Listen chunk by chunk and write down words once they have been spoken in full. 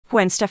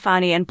Gwen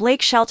Stefani and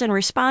Blake Shelton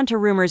respond to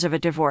rumors of a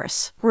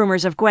divorce.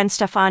 Rumors of Gwen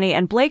Stefani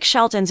and Blake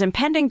Shelton's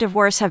impending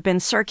divorce have been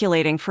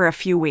circulating for a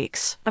few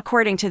weeks.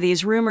 According to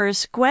these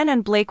rumors, Gwen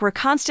and Blake were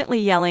constantly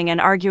yelling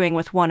and arguing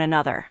with one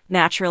another.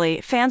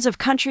 Naturally, fans of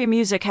country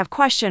music have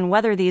questioned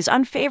whether these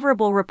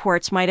unfavorable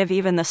reports might have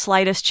even the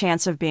slightest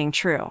chance of being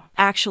true.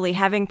 Actually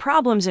having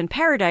problems in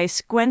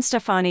paradise, Gwen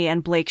Stefani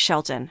and Blake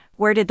Shelton.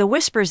 Where did the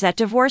whispers that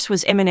divorce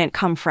was imminent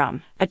come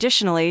from?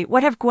 Additionally,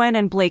 what have Gwen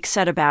and Blake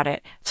said about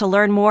it? To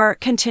learn more,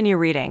 continue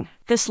reading.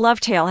 This love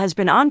tale has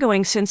been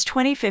ongoing since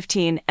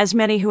 2015, as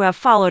many who have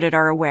followed it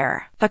are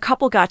aware. The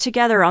couple got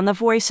together on The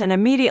Voice and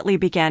immediately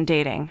began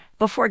dating.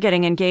 Before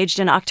getting engaged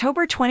in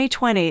October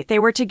 2020, they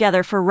were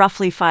together for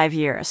roughly 5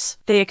 years.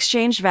 They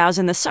exchanged vows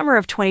in the summer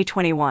of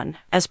 2021.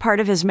 As part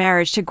of his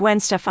marriage to Gwen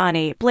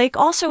Stefani, Blake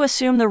also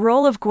assumed the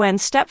role of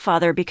Gwen's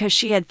stepfather because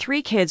she had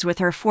 3 kids with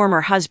her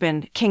former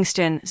husband,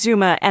 Kingston,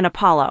 Zuma, and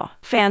Apollo.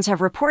 Fans have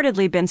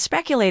reportedly been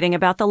speculating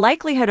about the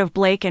likelihood of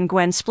Blake and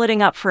Gwen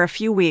splitting up for a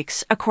few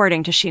weeks,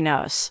 according to She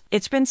Knows.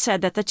 It's been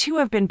said that the two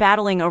have been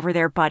battling over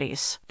their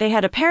buddies. They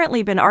had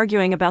apparently been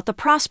arguing about the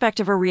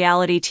prospect of a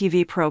reality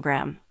TV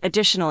program.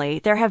 Additionally,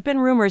 there have been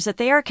rumors that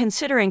they are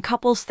considering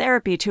couples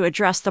therapy to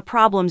address the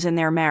problems in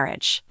their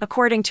marriage.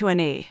 According to an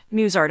E!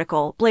 News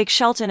article, Blake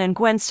Shelton and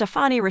Gwen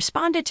Stefani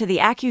responded to the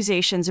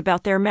accusations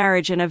about their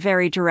marriage in a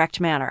very direct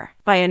manner.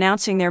 By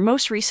announcing their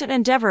most recent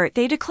endeavor,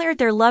 they declared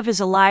their love is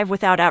alive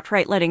without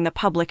outright letting the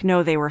public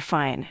know they were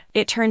fine.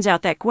 It turns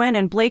out that Gwen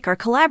and Blake are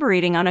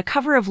collaborating on a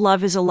cover of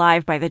Love is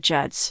Alive by the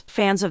Judds.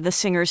 Fans of the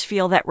singers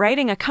feel that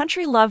writing a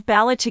country love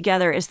ballad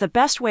together is the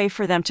best way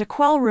for them to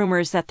quell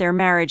rumors that their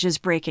marriage is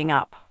breaking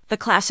up. The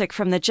classic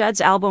from the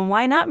Judds album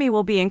Why Not Me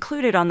will be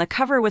included on the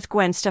cover with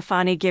Gwen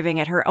Stefani giving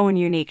it her own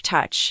unique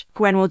touch.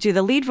 Gwen will do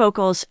the lead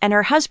vocals and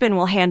her husband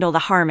will handle the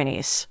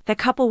harmonies. The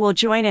couple will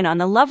join in on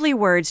the lovely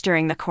words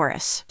during the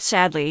chorus.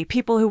 Sadly,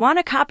 people who want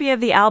a copy of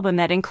the album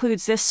that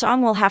includes this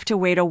song will have to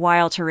wait a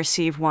while to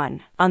receive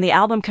one. On the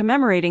album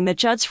commemorating the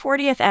Judds'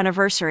 40th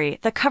anniversary,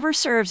 the cover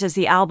serves as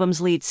the album's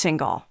lead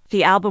single.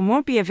 The album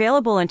won't be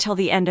available until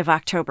the end of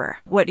October.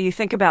 What do you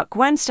think about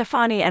Gwen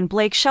Stefani and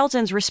Blake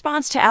Shelton's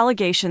response to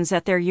allegations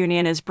that their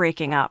union is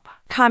breaking up?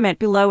 Comment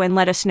below and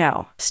let us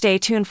know. Stay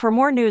tuned for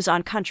more news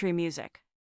on country music.